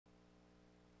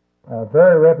A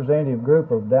very representative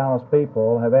group of Dallas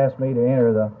people have asked me to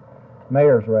enter the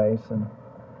mayor's race, and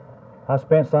I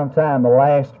spent some time the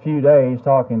last few days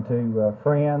talking to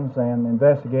friends and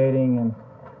investigating, and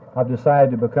I've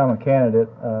decided to become a candidate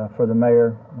for the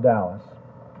mayor of Dallas.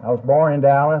 I was born in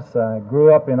Dallas. I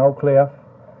grew up in Oak Cliff.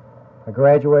 I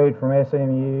graduated from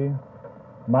SMU.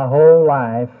 My whole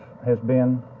life has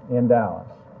been in Dallas.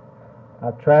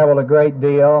 I've traveled a great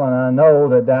deal, and I know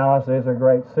that Dallas is a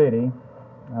great city.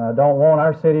 I don't want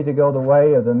our city to go the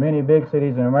way of the many big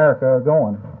cities in America are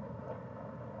going,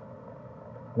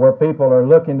 where people are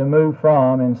looking to move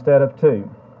from instead of to,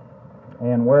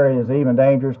 and where it is even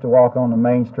dangerous to walk on the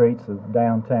main streets of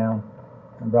downtown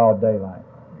in broad daylight.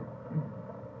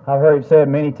 I've heard it said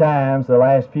many times the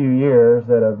last few years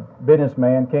that a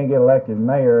businessman can't get elected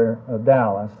mayor of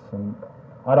Dallas, and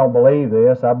I don't believe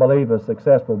this. I believe a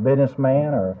successful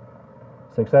businessman or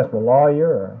a successful lawyer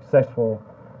or a successful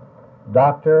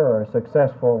doctor or a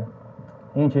successful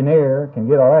engineer can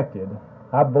get elected.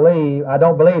 I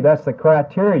don't believe that's the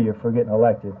criteria for getting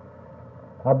elected.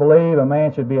 I believe a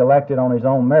man should be elected on his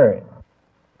own merit.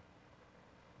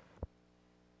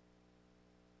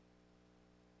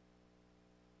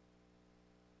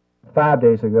 Five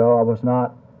days ago, I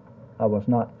was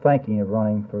not thinking of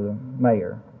running for the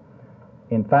mayor.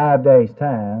 In 5 days'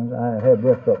 time, I had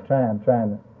difficult time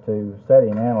trying to study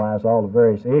and analyze all the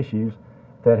various issues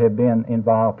that have been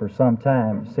involved for some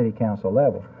time at city council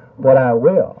level. But I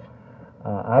will.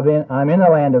 I'm in the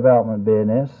land development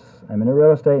business. I'm in the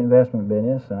real estate investment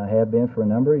business, and I have been for a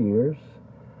number of years.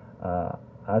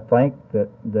 I think that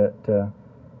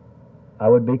I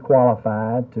would be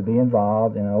qualified to be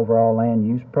involved in an overall land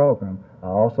use program. I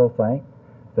also think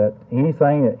that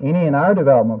any in our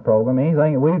development program,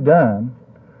 anything that we've done,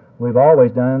 we've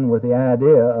always done with the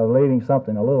idea of leaving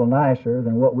something a little nicer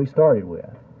than what we started with.